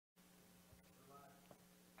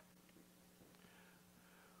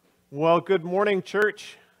Well, good morning,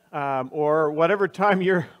 church, or whatever time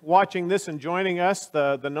you're watching this and joining us.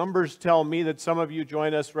 The numbers tell me that some of you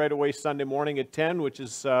join us right away Sunday morning at 10, which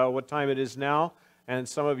is what time it is now, and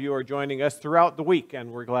some of you are joining us throughout the week,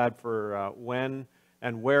 and we're glad for when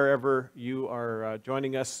and wherever you are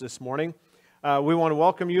joining us this morning. We want to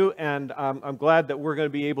welcome you, and I'm glad that we're going to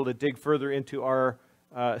be able to dig further into our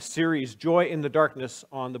series, Joy in the Darkness,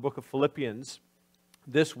 on the book of Philippians.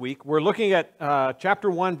 This week. We're looking at chapter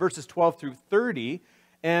 1, verses 12 through 30,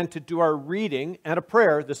 and to do our reading and a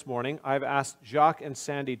prayer this morning, I've asked Jacques and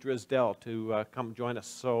Sandy Drisdell to come join us.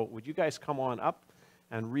 So would you guys come on up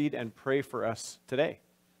and read and pray for us today?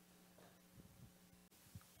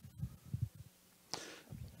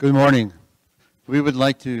 Good morning. We would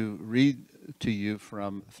like to read to you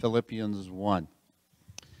from Philippians 1.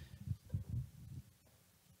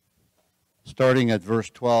 Starting at verse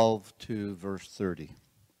 12 to verse 30.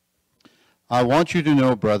 I want you to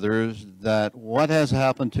know, brothers, that what has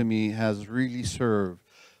happened to me has really served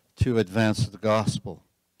to advance the gospel,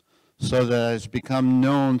 so that it has become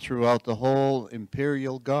known throughout the whole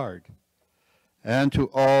imperial guard and to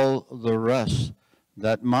all the rest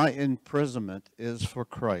that my imprisonment is for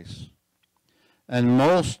Christ. And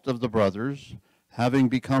most of the brothers, having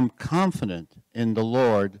become confident in the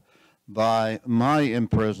Lord by my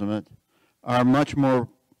imprisonment, are much more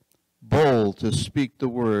bold to speak the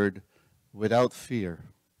word without fear.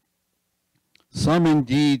 Some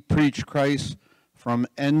indeed preach Christ from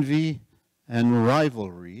envy and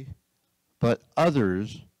rivalry, but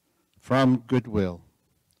others from goodwill.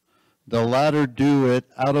 The latter do it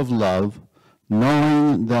out of love,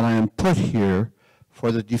 knowing that I am put here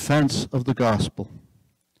for the defense of the gospel.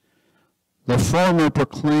 The former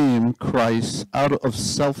proclaim Christ out of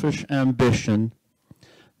selfish ambition,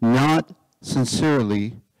 not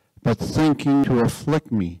sincerely, but thinking to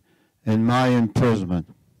afflict me in my imprisonment.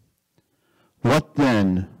 What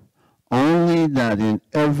then? Only that in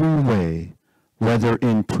every way, whether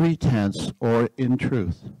in pretense or in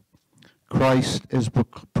truth, Christ is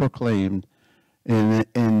proclaimed,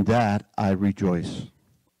 in that I rejoice.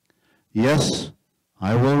 Yes,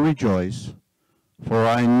 I will rejoice, for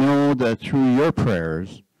I know that through your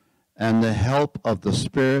prayers and the help of the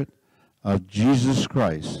Spirit of Jesus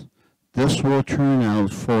Christ, this will turn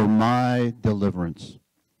out for my deliverance.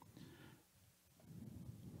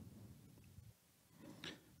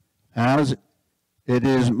 As it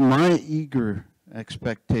is my eager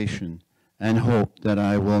expectation and hope that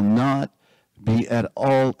I will not be at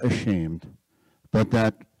all ashamed, but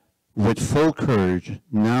that with full courage,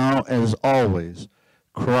 now as always,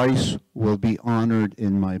 Christ will be honored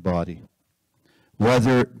in my body,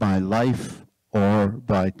 whether by life or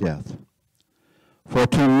by death. For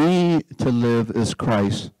to me to live is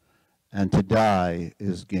Christ, and to die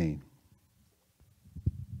is gain.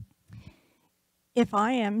 If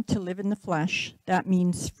I am to live in the flesh, that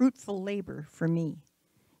means fruitful labor for me.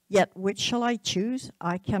 Yet which shall I choose?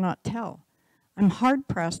 I cannot tell. I'm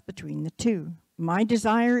hard-pressed between the two. My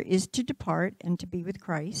desire is to depart and to be with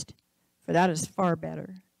Christ, for that is far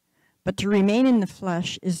better. But to remain in the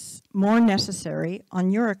flesh is more necessary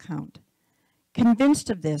on your account. Convinced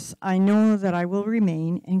of this, I know that I will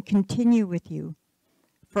remain and continue with you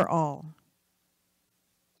for all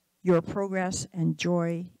your progress and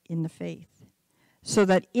joy in the faith, so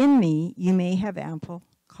that in me you may have ample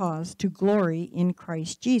cause to glory in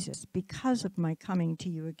Christ Jesus because of my coming to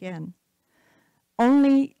you again.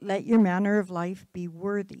 Only let your manner of life be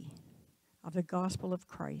worthy of the gospel of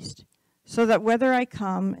Christ, so that whether I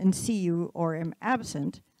come and see you or am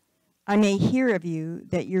absent, I may hear of you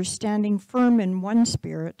that you're standing firm in one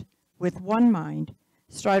spirit, with one mind,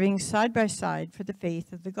 striving side by side for the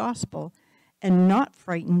faith of the gospel, and not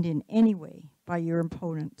frightened in any way by your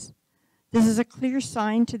opponents. This is a clear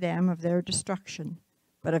sign to them of their destruction,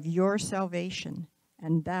 but of your salvation,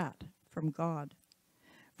 and that from God.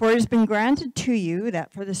 For it has been granted to you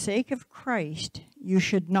that for the sake of Christ, you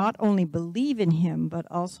should not only believe in him, but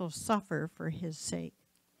also suffer for his sake.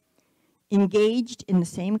 Engaged in the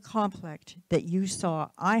same conflict that you saw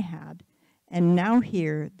I had, and now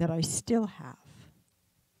hear that I still have.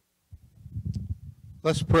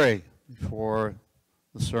 Let's pray before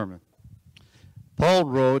the sermon. Paul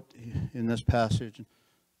wrote in this passage,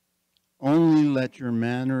 only let your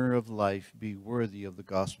manner of life be worthy of the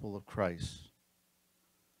gospel of Christ.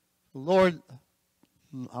 Lord,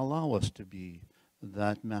 allow us to be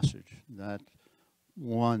that message, that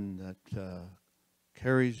one that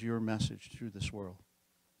carries your message through this world.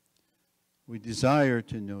 We desire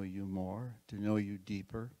to know you more, to know you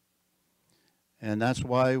deeper. And that's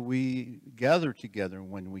why we gather together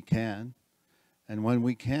when we can. And when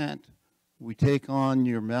we can't, we take on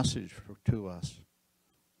your message to us,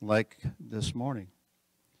 like this morning.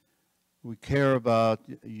 We care about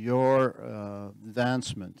your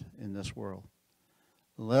advancement in this world.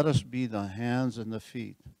 Let us be the hands and the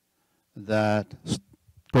feet that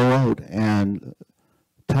go out and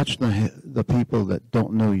touch the people that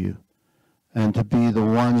don't know you, and to be the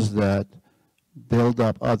ones that build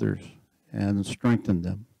up others and strengthen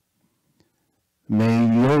them.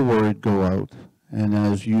 May your word go out, and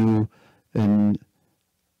as you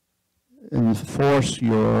enforce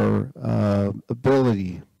your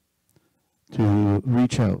ability to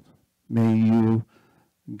reach out, may you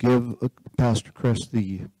give Pastor Chris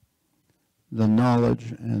the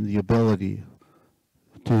knowledge and the ability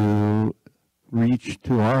to reach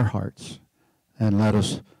to our hearts and let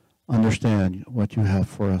us understand what you have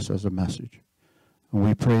for us as a message. And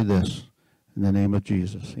we pray this in the name of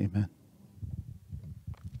Jesus. Amen.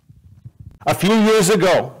 A few years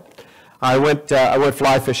ago, I went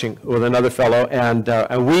fly fishing with another fellow, and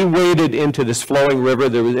we waded into this flowing river.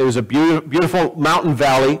 There was a beautiful mountain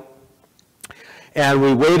valley, and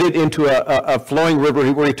we waded into a flowing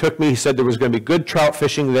river where he took me. He said there was going to be good trout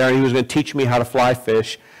fishing there, and he was going to teach me how to fly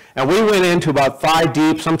fish. And we went into about thigh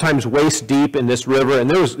deep, sometimes waist deep in this river, and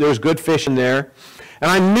there was good fish in there.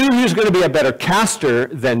 And I knew he was going to be a better caster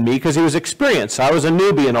than me because he was experienced. I was a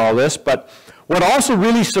newbie in all this, but what also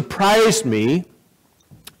really surprised me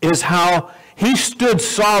is how he stood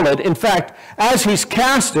solid. In fact, as he's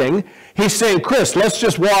casting, he's saying, "Chris, let's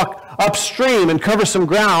just walk upstream and cover some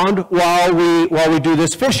ground while we do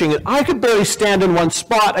this fishing." And I could barely stand in one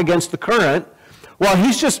spot against the current while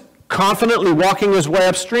he's just confidently walking his way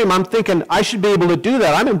upstream. I'm thinking, I should be able to do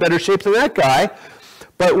that. I'm in better shape than that guy.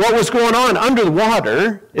 But what was going on under the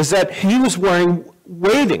water is that he was wearing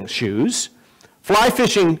wading shoes, fly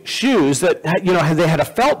fishing shoes that they had a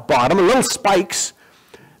felt bottom, little spikes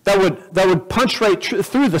that would punch right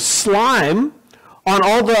through the slime on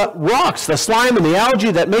all the rocks, the slime and the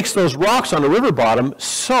algae that makes those rocks on the river bottom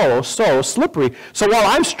so slippery. So while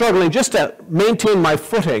I'm struggling just to maintain my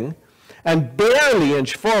footing and barely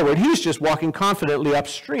inch forward, he's just walking confidently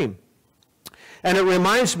upstream. And it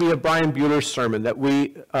reminds me of Brian Bueller's sermon that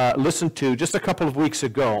we listened to just a couple of weeks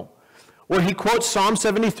ago, where he quotes Psalm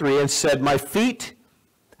 73 and said, "My feet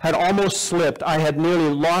had almost slipped. I had nearly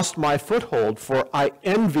lost my foothold, for I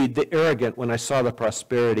envied the arrogant when I saw the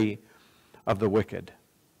prosperity of the wicked."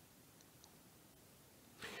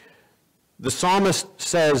 The psalmist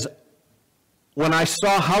says, when I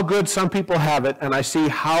saw how good some people have it and I see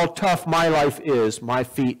how tough my life is, my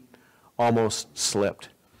feet almost slipped.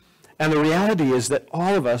 And the reality is that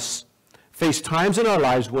all of us face times in our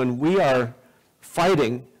lives when we are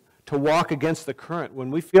fighting to walk against the current, when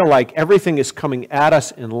we feel like everything is coming at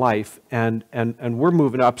us in life and we're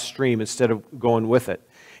moving upstream instead of going with it.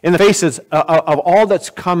 In the faces of all that's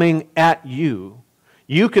coming at you,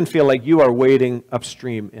 you can feel like you are wading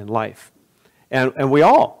upstream in life. And we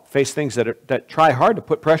all face things that try hard to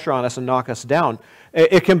put pressure on us and knock us down.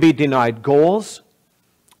 It can be denied goals.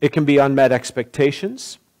 It can be unmet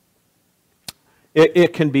expectations.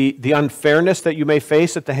 It can be the unfairness that you may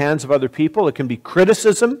face at the hands of other people. It can be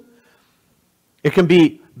criticism. It can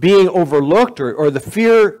be being overlooked or the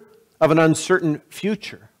fear of an uncertain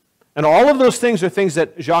future. And all of those things are things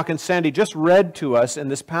that Jacques and Sandy just read to us in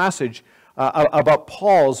this passage about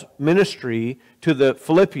Paul's ministry to the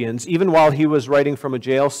Philippians, even while he was writing from a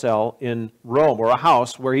jail cell in Rome, or a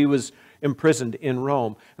house where he was imprisoned in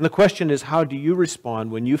Rome. And the question is, how do you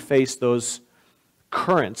respond when you face those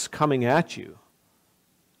currents coming at you?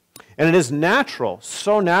 And it is natural,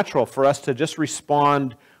 so natural for us to just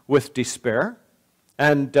respond with despair.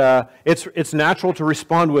 And it's natural to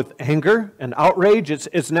respond with anger and outrage.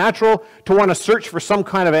 It's natural to want to search for some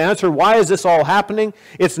kind of answer. Why is this all happening?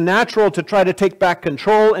 It's natural to try to take back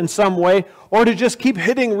control in some way, or to just keep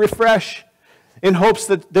hitting refresh in hopes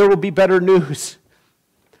that there will be better news.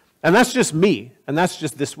 And that's just me, and that's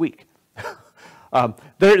just this week.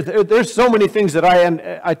 There's so many things that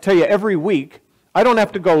I tell you every week. I don't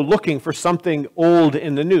have to go looking for something old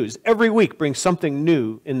in the news. Every week brings something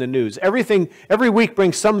new in the news. Every week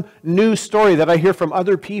brings some new story that I hear from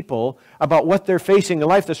other people about what they're facing in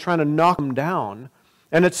life that's trying to knock them down.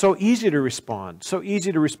 And it's so easy to respond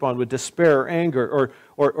with despair or anger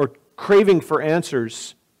or craving for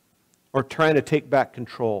answers or trying to take back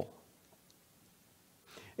control.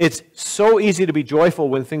 It's so easy to be joyful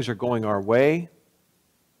when things are going our way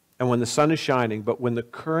and when the sun is shining, but when the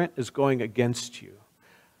current is going against you,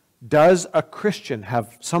 does a Christian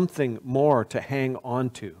have something more to hang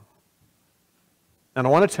on to? And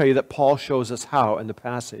I want to tell you that Paul shows us how in the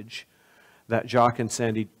passage that Jacques and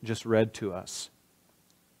Sandy just read to us.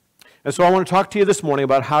 And so I want to talk to you this morning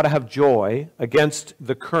about how to have joy against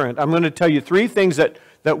the current. I'm going to tell you 3 things that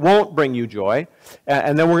won't bring you joy,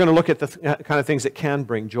 and then we're going to look at the kind of things that can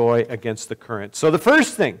bring joy against the current. So the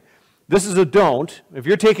first thing, this is a don't. If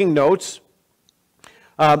you're taking notes,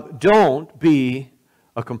 don't be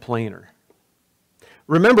a complainer.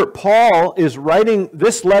 Remember, Paul is writing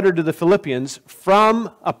this letter to the Philippians from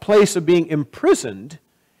a place of being imprisoned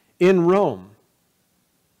in Rome.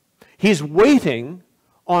 He's waiting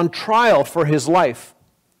on trial for his life.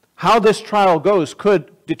 How this trial goes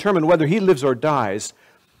could determine whether he lives or dies.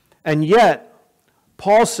 And yet,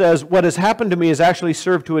 Paul says, what has happened to me has actually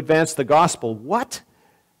served to advance the gospel. What?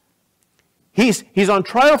 He's on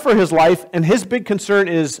trial for his life, and his big concern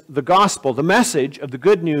is the gospel, the message of the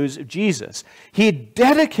good news of Jesus. He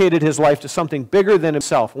dedicated his life to something bigger than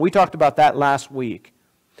himself. And we talked about that last week.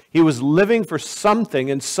 He was living for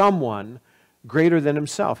something and someone greater than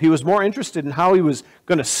himself. He was more interested in how he was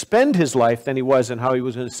going to spend his life than he was in how he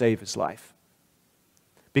was going to save his life.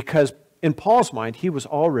 Because in Paul's mind, he was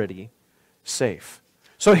already safe.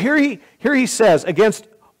 So here he says, against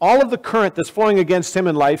all of the current that's flowing against him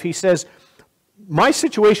in life, he says, my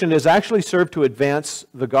situation has actually served to advance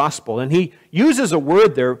the gospel. And he uses a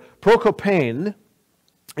word there, prokopein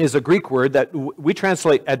is a Greek word that we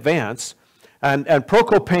translate advance. And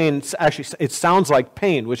prokopein, actually, it sounds like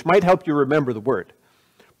pain, which might help you remember the word.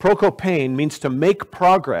 Prokopein means to make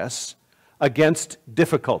progress against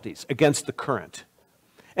difficulties, against the current.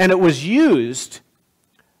 And it was used,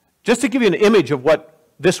 just to give you an image of what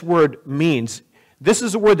this word means, this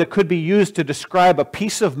is a word that could be used to describe a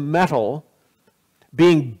piece of metal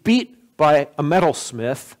being beat by a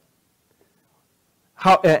metalsmith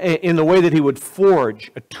in the way that he would forge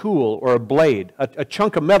a tool or a blade, a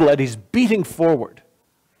chunk of metal that he's beating forward.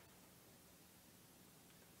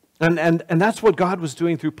 And that's what God was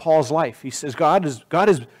doing through Paul's life. He says God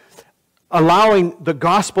is allowing the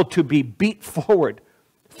gospel to be beat forward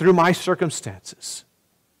through my circumstances.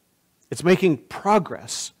 It's making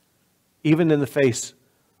progress even in the face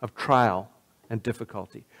of trial and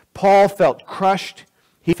difficulty. Paul felt crushed,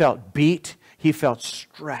 he felt beat, he felt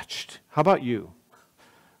stretched. How about you?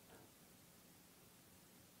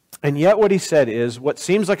 And yet what he said is, what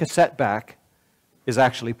seems like a setback is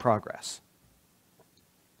actually progress.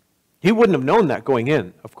 He wouldn't have known that going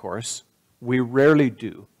in, of course. We rarely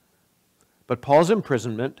do. But Paul's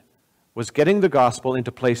imprisonment was getting the gospel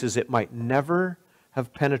into places it might never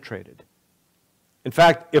have penetrated. In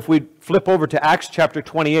fact, if we flip over to Acts chapter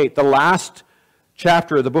 28, the last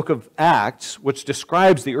chapter of the book of Acts, which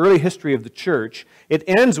describes the early history of the church, it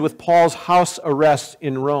ends with Paul's house arrest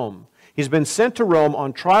in Rome. He's been sent to Rome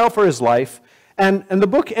on trial for his life, and the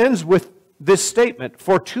book ends with this statement.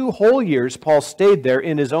 For 2 whole years, Paul stayed there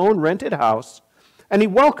in his own rented house, and he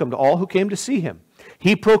welcomed all who came to see him.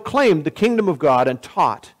 He proclaimed the kingdom of God and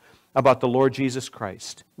taught about the Lord Jesus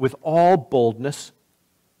Christ with all boldness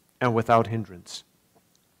and without hindrance.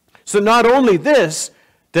 So not only this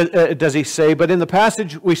does he say, but in the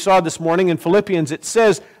passage we saw this morning in Philippians, it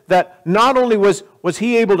says that not only was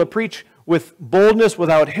he able to preach with boldness,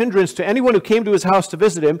 without hindrance to anyone who came to his house to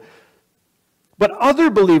visit him, but other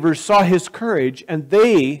believers saw his courage, and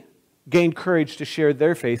they gained courage to share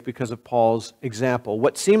their faith because of Paul's example.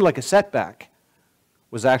 What seemed like a setback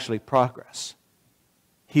was actually progress.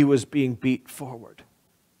 He was being beat forward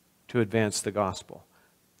to advance the gospel.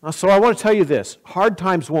 So I want to tell you this, hard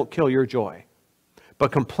times won't kill your joy,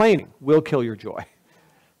 but complaining will kill your joy.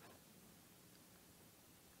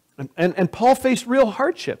 And Paul faced real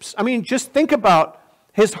hardships. I mean, just think about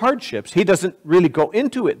his hardships. He doesn't really go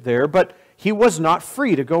into it there, but he was not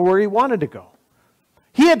free to go where he wanted to go.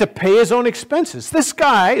 He had to pay his own expenses. This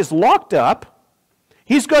guy is locked up.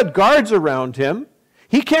 He's got guards around him.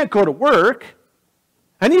 He can't go to work.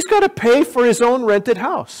 And he's got to pay for his own rented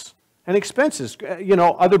house and expenses. You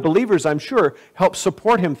know, other believers, I'm sure, helped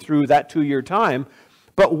support him through that 2-year time.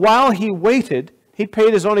 But while he waited, he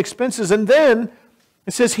paid his own expenses. And then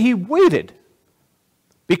it says he waited.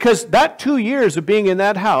 Because that 2 years of being in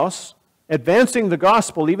that house, advancing the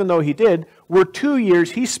gospel, even though he did, were 2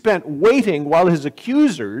 years he spent waiting while his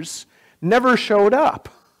accusers never showed up.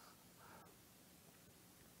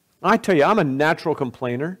 I tell you, I'm a natural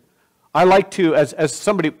complainer. I like to, as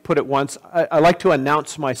somebody put it once, I like to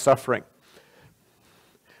announce my suffering.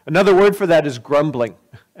 Another word for that is grumbling.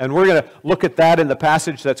 And we're going to look at that in the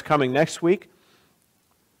passage that's coming next week.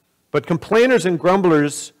 But complainers and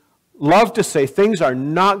grumblers love to say, things are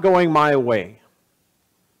not going my way.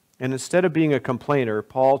 And instead of being a complainer,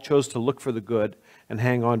 Paul chose to look for the good and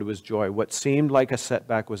hang on to his joy. What seemed like a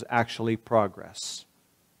setback was actually progress.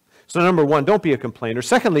 So number one, don't be a complainer.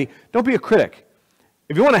 Secondly, don't be a critic.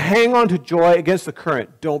 If you want to hang on to joy against the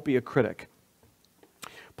current, don't be a critic.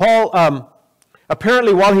 Paul,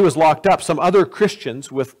 apparently while he was locked up, some other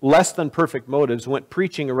Christians with less than perfect motives went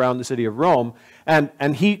preaching around the city of Rome,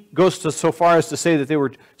 and he goes so far as to say that they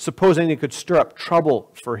were supposing they could stir up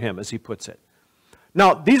trouble for him, as he puts it.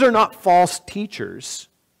 Now, these are not false teachers.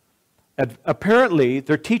 Apparently,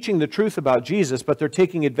 they're teaching the truth about Jesus, but they're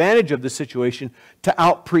taking advantage of the situation to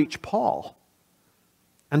outpreach Paul.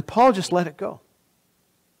 And Paul just let it go.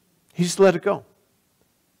 He just let it go.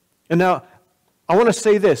 And now, I want to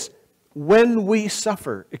say this. When we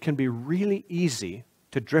suffer, it can be really easy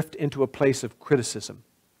to drift into a place of criticism,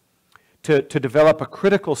 to develop a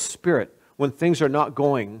critical spirit when things are not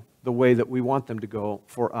going the way that we want them to go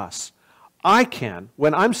for us. I can,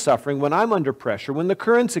 when I'm suffering, when I'm under pressure, when the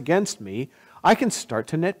current's against me, I can start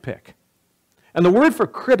to nitpick. And the word for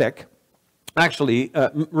critic actually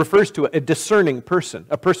refers to a discerning person,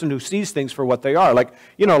 a person who sees things for what they are. Like,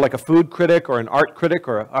 like a food critic or an art critic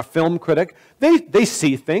or a film critic. They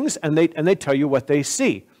see things and they tell you what they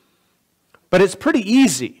see. But it's pretty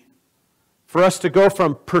easy for us to go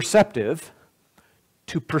from perceptive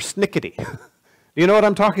to persnickety. You know what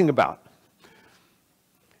I'm talking about?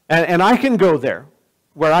 And I can go there,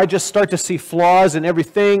 where I just start to see flaws in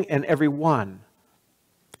everything and everyone.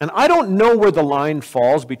 And I don't know where the line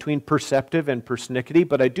falls between perceptive and persnickety,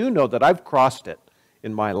 but I do know that I've crossed it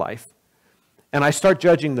in my life. And I start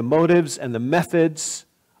judging the motives and the methods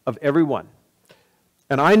of everyone.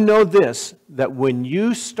 And I know this, that when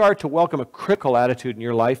you start to welcome a critical attitude in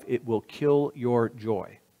your life, it will kill your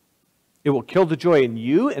joy. It will kill the joy in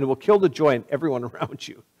you, and it will kill the joy in everyone around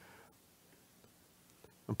you.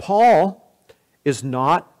 And Paul is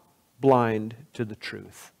not blind to the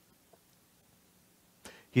truth.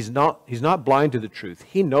 He's not blind to the truth.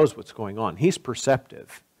 He knows what's going on. He's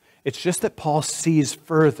perceptive. It's just that Paul sees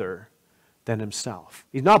further than himself.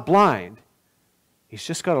 He's not blind. He's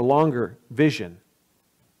just got a longer vision.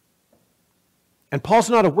 And Paul's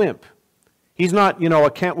not a wimp. He's not, a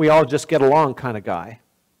can't we all just get along kind of guy.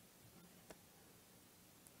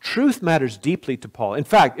 Truth matters deeply to Paul. In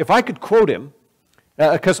fact, if I could quote him,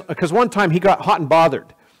 because one time he got hot and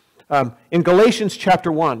bothered. In Galatians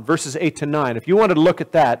chapter 1, verses 8 to 9, if you wanted to look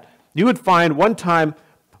at that, you would find one time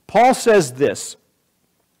Paul says this.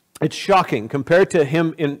 It's shocking compared to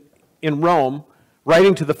him in Rome,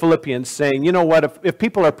 writing to the Philippians, saying, you know what, if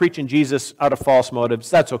people are preaching Jesus out of false motives,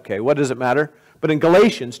 that's okay. What does it matter? But in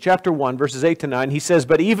Galatians chapter 1, verses 8 to 9, he says,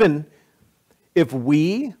 but even if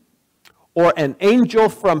we or an angel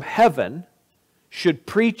from heaven should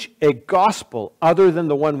preach a gospel other than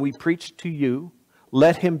the one we preach to you,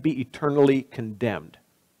 let him be eternally condemned.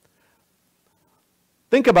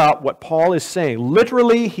 Think about what Paul is saying.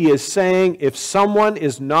 Literally, he is saying if someone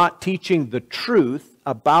is not teaching the truth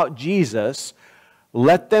about Jesus,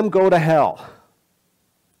 let them go to hell.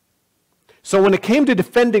 So when it came to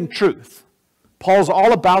defending truth, Paul's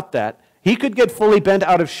all about that. He could get fully bent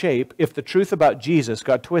out of shape if the truth about Jesus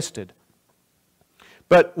got twisted.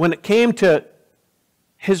 But when it came to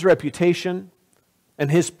his reputation and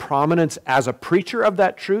his prominence as a preacher of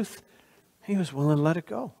that truth, he was willing to let it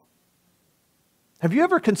go. Have you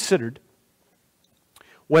ever considered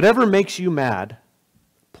whatever makes you mad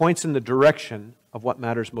points in the direction of what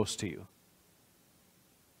matters most to you?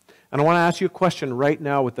 And I want to ask you a question right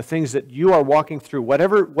now with the things that you are walking through,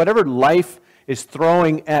 whatever life is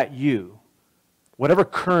throwing at you, whatever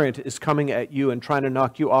current is coming at you and trying to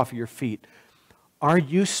knock you off of your feet, are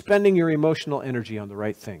you spending your emotional energy on the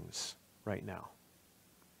right things right now?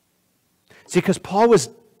 See, because Paul was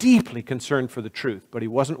deeply concerned for the truth, but he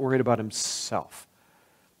wasn't worried about himself.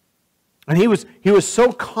 And he was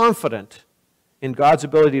so confident in God's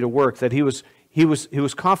ability to work that he was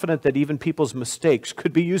confident that even people's mistakes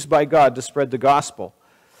could be used by God to spread the gospel.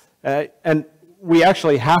 And we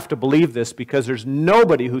actually have to believe this because there's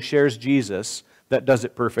nobody who shares Jesus that does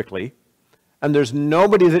it perfectly. And there's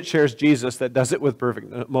nobody that shares Jesus that does it with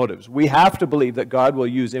perfect motives. We have to believe that God will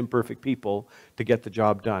use imperfect people to get the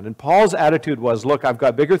job done. And Paul's attitude was, look, I've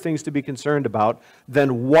got bigger things to be concerned about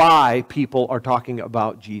than why people are talking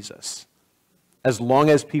about Jesus. As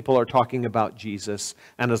long as people are talking about Jesus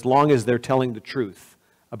and as long as they're telling the truth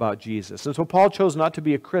about Jesus. And so Paul chose not to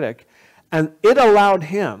be a critic, and it allowed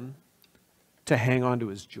him to hang on to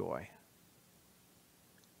his joy.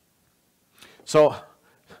 So,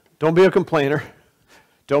 don't be a complainer.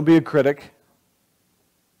 Don't be a critic.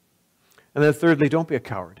 And then thirdly, don't be a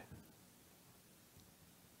coward.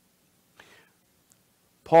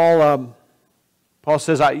 Paul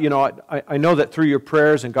says, I know that through your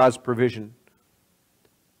prayers and God's provision,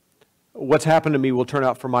 what's happened to me will turn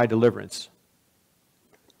out for my deliverance.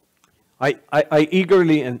 I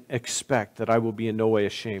eagerly expect that I will be in no way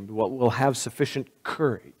ashamed, will have sufficient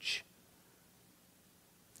courage.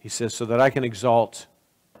 He says, so that I can exalt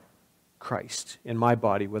Christ in my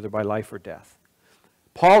body, whether by life or death.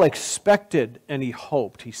 Paul expected and he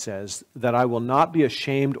hoped, he says, that I will not be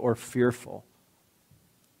ashamed or fearful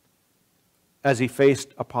as he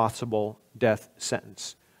faced a possible death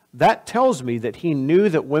sentence. That tells me that he knew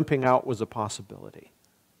that wimping out was a possibility.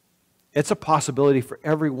 It's a possibility for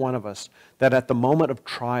every one of us that at the moment of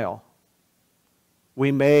trial,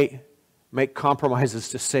 we may make compromises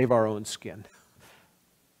to save our own skin.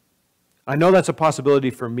 I know that's a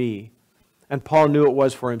possibility for me, and Paul knew it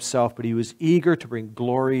was for himself, but he was eager to bring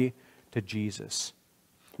glory to Jesus.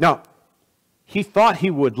 Now, he thought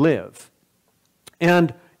he would live,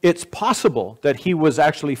 and it's possible that he was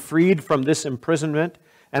actually freed from this imprisonment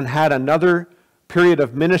and had another period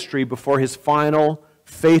of ministry before his final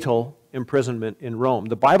fatal imprisonment in Rome.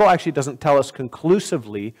 The Bible actually doesn't tell us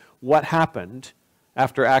conclusively what happened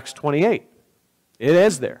after Acts 28. It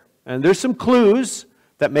is there. And there's some clues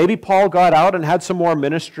that maybe Paul got out and had some more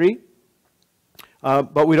ministry,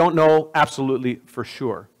 but we don't know absolutely for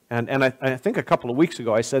sure. And I think a couple of weeks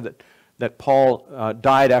ago I said that Paul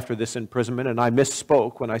died after this imprisonment, and I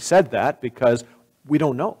misspoke when I said that because we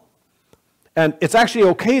don't know. And it's actually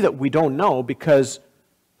okay that we don't know because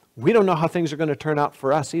we don't know how things are going to turn out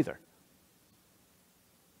for us either.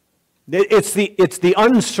 It's the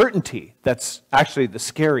uncertainty that's actually the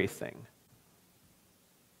scary thing.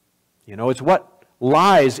 You know, it's what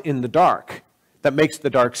lies in the dark that makes the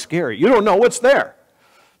dark scary. You don't know what's there.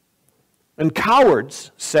 And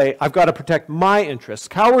cowards say, I've got to protect my interests.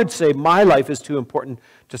 Cowards say, my life is too important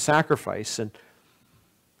to sacrifice.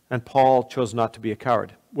 And Paul chose not to be a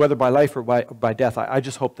coward. Whether by life or by death, I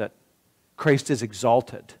just hope that Christ is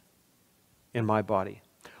exalted in my body.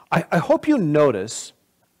 I hope you notice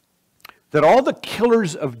that all the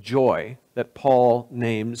killers of joy that Paul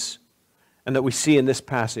names and that we see in this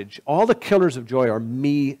passage, all the killers of joy are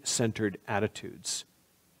me-centered attitudes.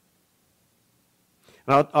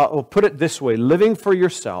 And I'll put it this way, living for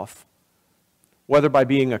yourself, whether by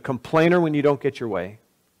being a complainer when you don't get your way,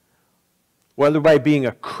 whether by being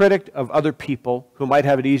a critic of other people who might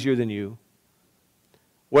have it easier than you,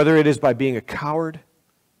 whether it is by being a coward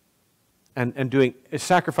and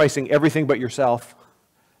sacrificing everything but yourself,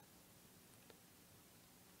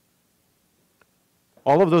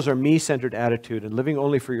 all of those are me-centered attitude, and living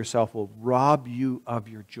only for yourself will rob you of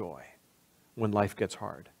your joy when life gets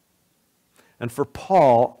hard. And for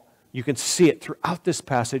Paul, you can see it throughout this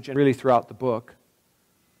passage and really throughout the book.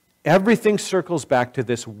 Everything circles back to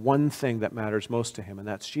this one thing that matters most to him, and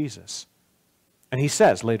that's Jesus. And he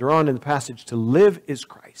says later on in the passage, to live is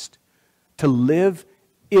Christ. To live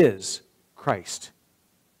is Christ.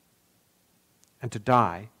 And to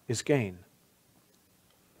die is gain.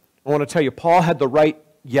 I want to tell you, Paul had the right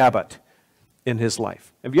yabbit in his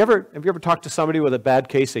life. Have you ever talked to somebody with a bad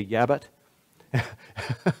case of yabbit?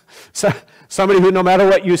 Somebody who, no matter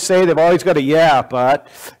what you say, they've always got a yeah, but,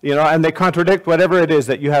 and they contradict whatever it is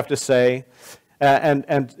that you have to say.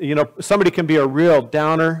 And somebody can be a real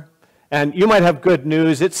downer, and you might have good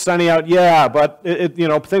news. It's sunny out, yeah, but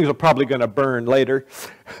things are probably going to burn later.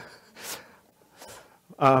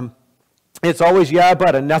 It's always yeah,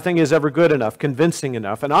 but, and nothing is ever good enough, convincing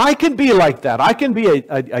enough. And I can be like that. I can be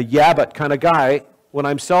a yeah, but kind of guy when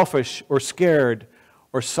I'm selfish or scared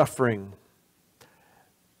or suffering.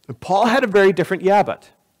 And Paul had a very different yeah, but.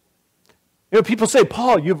 People say,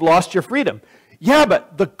 Paul, you've lost your freedom. Yeah,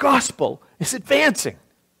 but the gospel is advancing.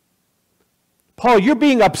 Paul, you're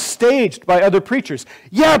being upstaged by other preachers.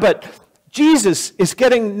 Yeah, but Jesus is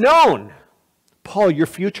getting known. Paul, your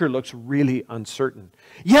future looks really uncertain.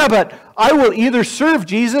 Yeah, but I will either serve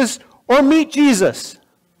Jesus or meet Jesus.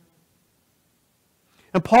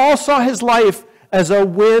 And Paul saw his life as a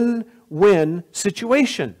win-win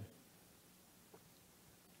situation.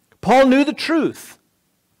 Paul knew the truth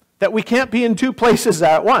that we can't be in two places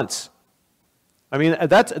at once. I mean,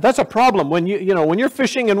 that's a problem. When when you're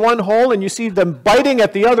fishing in one hole and you see them biting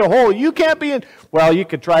at the other hole, you can't be in. Well, you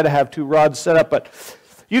could try to have two rods set up, but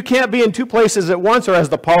you can't be in two places at once. Or as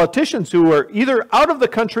the politicians who were either out of the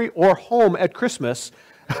country or home at Christmas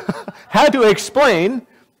had to explain,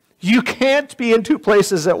 you can't be in two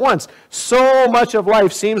places at once. So much of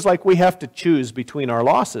life seems like we have to choose between our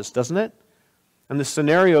losses, doesn't it? And the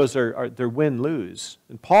scenarios they're win-lose.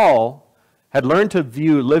 And Paul had learned to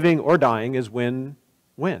view living or dying as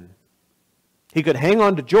win-win. He could hang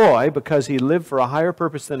on to joy because he lived for a higher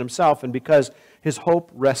purpose than himself and because his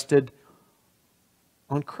hope rested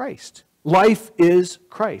on Christ. Life is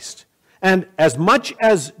Christ. And as much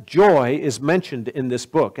as joy is mentioned in this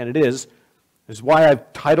book, and it is why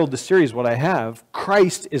I've titled the series what I have,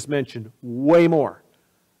 Christ is mentioned way more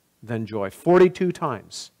than joy. 42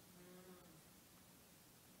 times.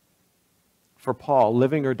 For Paul,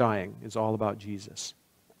 living or dying is all about Jesus.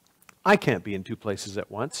 I can't be in two places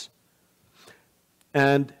at once.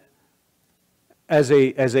 And as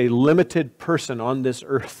a limited person on this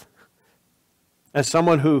earth, as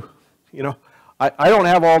someone who, I don't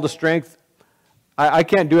have all the strength, I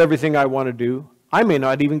can't do everything I want to do. I may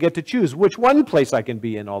not even get to choose which one place I can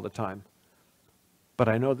be in all the time. But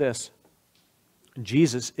I know this,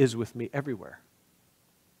 Jesus is with me everywhere.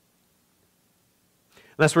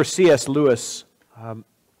 And that's where C.S. Lewis,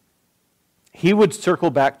 he would circle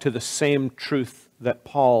back to the same truth that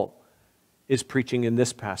Paul is preaching in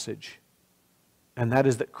this passage, and that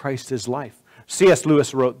is that Christ is life. C.S.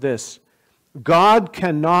 Lewis wrote this: God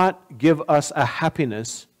cannot give us a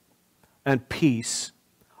happiness and peace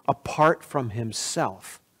apart from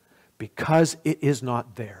himself, because it is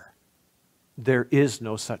not there. There is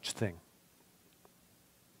no such thing.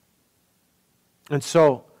 And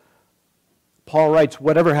so, Paul writes,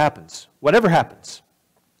 whatever happens,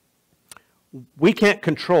 we can't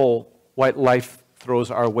control what life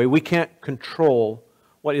throws our way. We can't control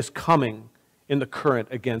what is coming in the current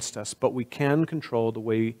against us, but we can control the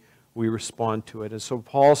way we respond to it. And so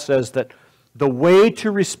Paul says that the way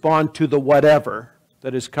to respond to the whatever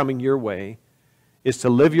that is coming your way is to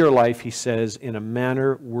live your life, he says, in a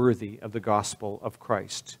manner worthy of the gospel of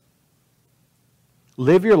Christ.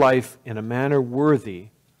 Live your life in a manner worthy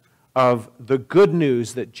of the good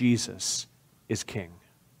news that Jesus is King.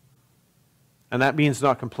 And that means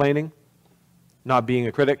not complaining, not being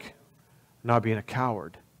a critic, not being a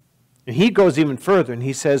coward. And he goes even further and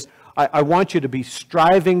he says, I want you to be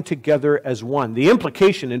striving together as one. The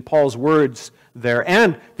implication in Paul's words there,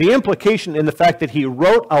 and the implication in the fact that he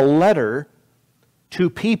wrote a letter to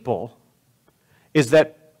people, is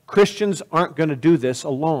that Christians aren't going to do this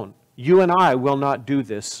alone. You and I will not do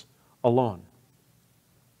this alone.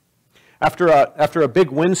 After a big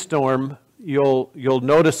windstorm, you'll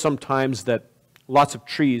notice sometimes that lots of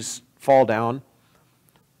trees fall down.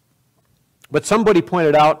 But somebody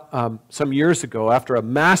pointed out some years ago, after a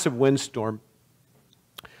massive windstorm,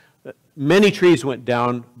 many trees went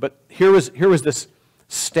down, but here was this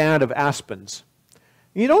stand of aspens.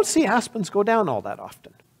 You don't see aspens go down all that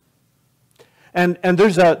often. And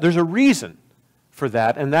there's a reason for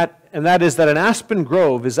that, and that is that an aspen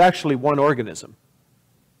grove is actually one organism.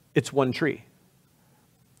 It's one tree.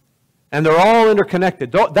 And they're all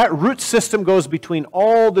interconnected. That root system goes between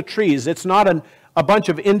all the trees. It's not a bunch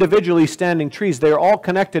of individually standing trees. They're all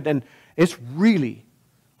connected, and it's really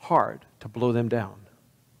hard to blow them down.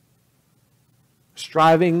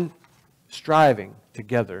 Striving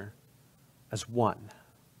together as one.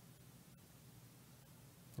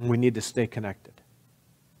 And we need to stay connected.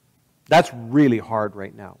 That's really hard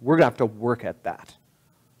right now. We're going to have to work at that.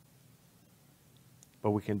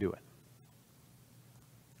 But we can do it.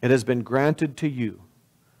 It has been granted to you,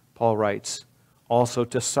 Paul writes, also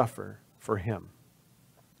to suffer for him.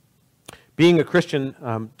 Being a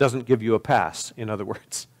Christian doesn't give you a pass, in other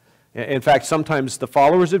words. In fact, sometimes the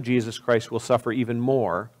followers of Jesus Christ will suffer even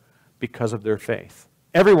more because of their faith.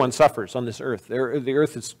 Everyone suffers on this earth. The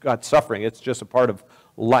earth has got suffering. It's just a part of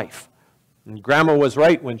life. And Grandma was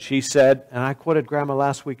right when she said, and I quoted Grandma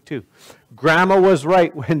last week too, Grandma was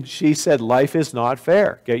right when she said life is not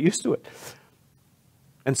fair. Get used to it.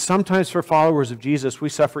 And sometimes for followers of Jesus, we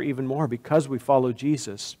suffer even more because we follow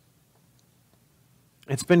Jesus.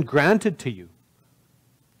 It's been granted to you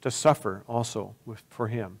to suffer also for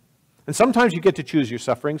him. And sometimes you get to choose your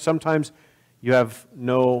suffering. Sometimes you have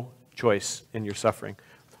no choice in your suffering.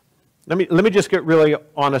 Let me just get really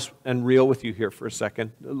honest and real with you here for a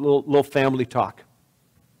second. A little family talk.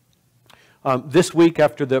 This week,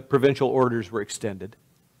 after the provincial orders were extended,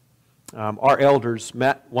 our elders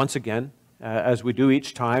met once again, as we do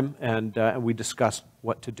each time, and we discussed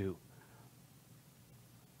what to do.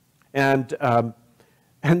 And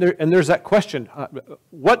there's that question,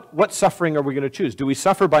 what suffering are we going to choose? Do we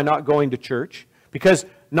suffer by not going to church? Because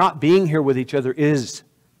not being here with each other is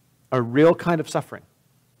a real kind of suffering.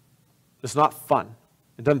 It's not fun.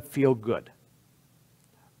 It doesn't feel good.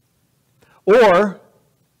 Or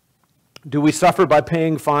do we suffer by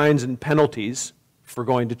paying fines and penalties for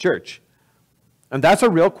going to church? And that's a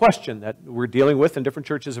real question that we're dealing with, and different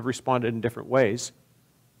churches have responded in different ways.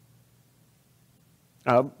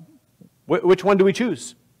 Which one do we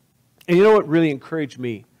choose? And you know what really encouraged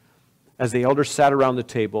me as the elders sat around the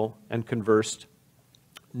table and conversed?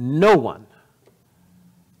 No one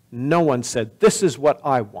said, this is what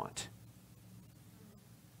I want.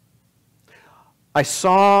 I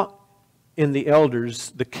saw in the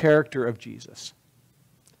elders the character of Jesus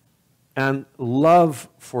and love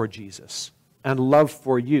for Jesus and love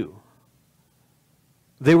for you.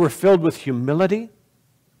 They were filled with humility.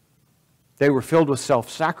 They were filled with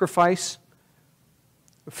self-sacrifice,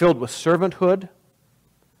 filled with servanthood.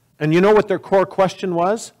 And you know what their core question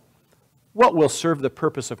was? What will serve the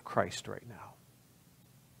purpose of Christ right now?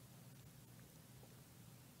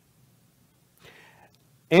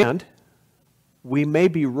 And we may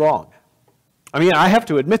be wrong. I mean, I have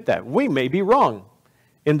to admit that. We may be wrong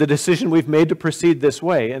in the decision we've made to proceed this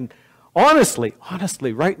way. And honestly,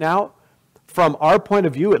 right now, from our point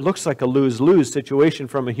of view, it looks like a lose-lose situation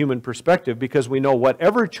from a human perspective, because we know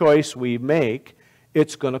whatever choice we make,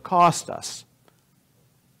 it's going to cost us.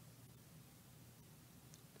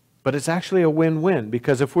 But it's actually a win-win,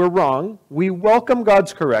 because if we're wrong, we welcome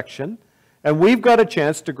God's correction, and we've got a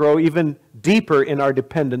chance to grow even deeper in our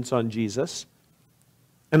dependence on Jesus.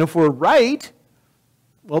 And if we're right,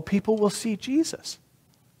 well, people will see Jesus.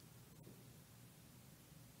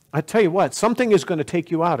 I tell you what, something is going to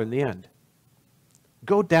take you out in the end.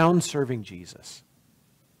 Go down serving Jesus.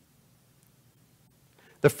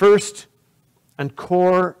 The first and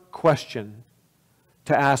core question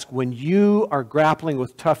to ask when you are grappling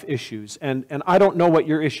with tough issues, and I don't know what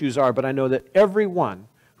your issues are, but I know that everyone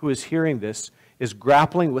who is hearing this is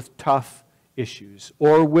grappling with tough issues,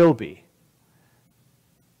 or will be.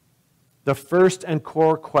 The first and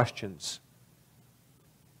core questions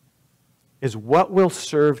is what will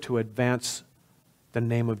serve to advance the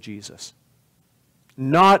name of Jesus?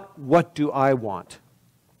 Not what do I want?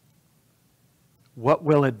 What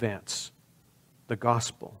will advance the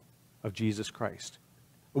gospel of Jesus Christ?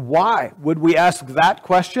 Why would we ask that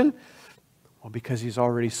question? Well, because he's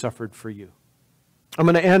already suffered for you. I'm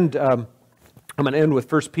going to end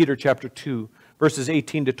with 1 Peter chapter 2, verses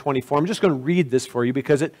 18 to 24. I'm just going to read this for you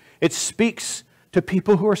because it speaks to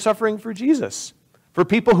people who are suffering for Jesus, for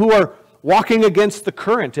people who are walking against the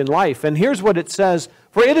current in life. And here's what it says: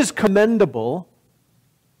 "For it is commendable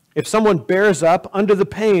if someone bears up under the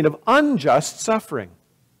pain of unjust suffering,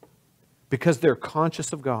 because they're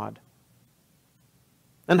conscious of God.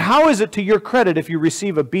 And how is it to your credit if you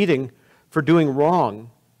receive a beating for doing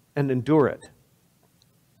wrong and endure it?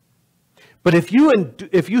 But if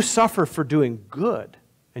you suffer for doing good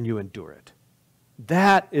and you endure it,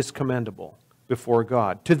 that is commendable before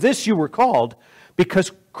God. To this you were called,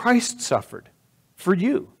 because Christ suffered for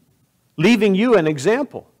you, leaving you an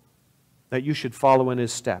example that you should follow in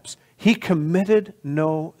his steps. He committed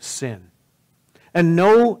no sin, and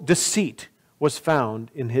no deceit was found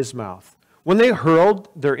in his mouth. When they hurled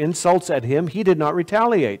their insults at him, he did not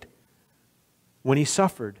retaliate. When he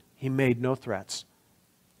suffered, he made no threats.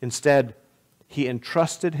 Instead, he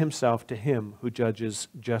entrusted himself to him who judges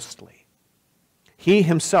justly. He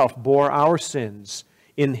himself bore our sins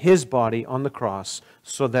in his body on the cross,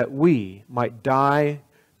 so that we might die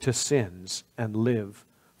to sins and live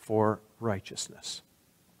for righteousness."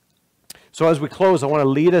 So as we close, I want to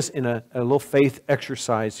lead us in a little faith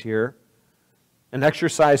exercise here, an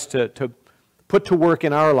exercise to put to work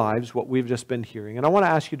in our lives what we've just been hearing. And I want to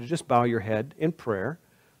ask you to just bow your head in prayer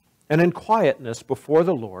and in quietness before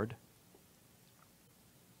the Lord.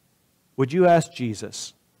 Would you ask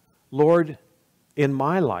Jesus, "Lord, in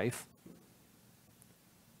my life,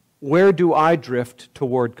 where do I drift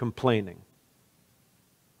toward complaining?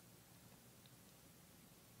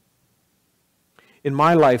 In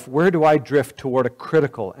my life, where do I drift toward a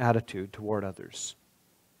critical attitude toward others?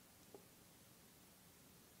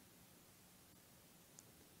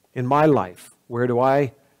 In my life, where do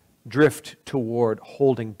I drift toward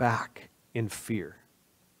holding back in fear?"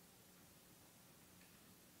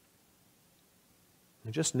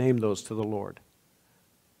 And just name those to the Lord.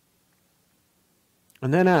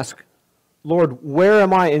 And then ask, "Lord, where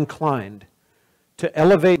am I inclined to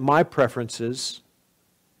elevate my preferences,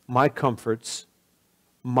 my comforts,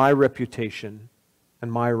 my reputation,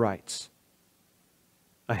 and my rights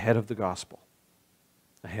ahead of the gospel,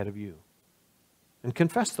 ahead of you?" And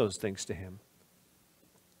confess those things to him.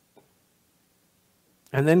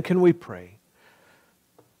 And then can we pray?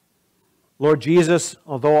 "Lord Jesus,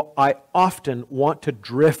 although I often want to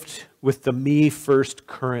drift with the me-first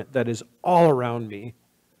current that is all around me,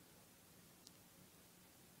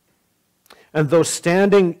 and though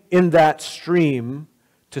standing in that stream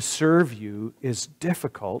to serve you is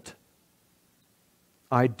difficult,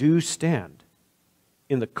 I do stand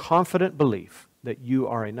in the confident belief that you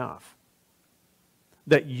are enough,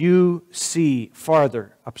 that you see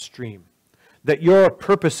farther upstream, that your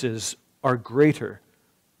purposes are greater,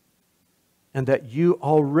 and that you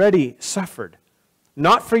already suffered,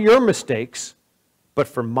 not for your mistakes, but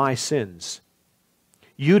for my sins.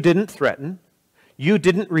 You didn't threaten. You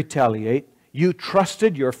didn't retaliate. You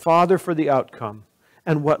trusted your Father for the outcome.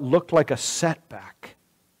 And what looked like a setback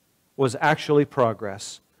was actually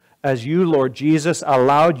progress, as you, Lord Jesus,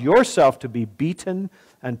 allowed yourself to be beaten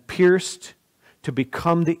and pierced to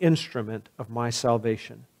become the instrument of my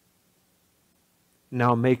salvation.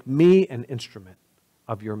 Now make me an instrument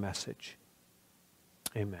of your message.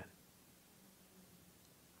 Amen.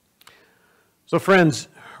 So friends,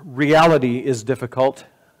 reality is difficult,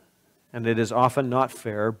 and it is often not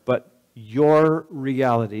fair, but your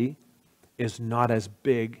reality is not as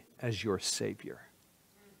big as your Savior.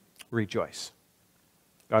 Rejoice.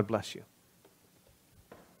 God bless you.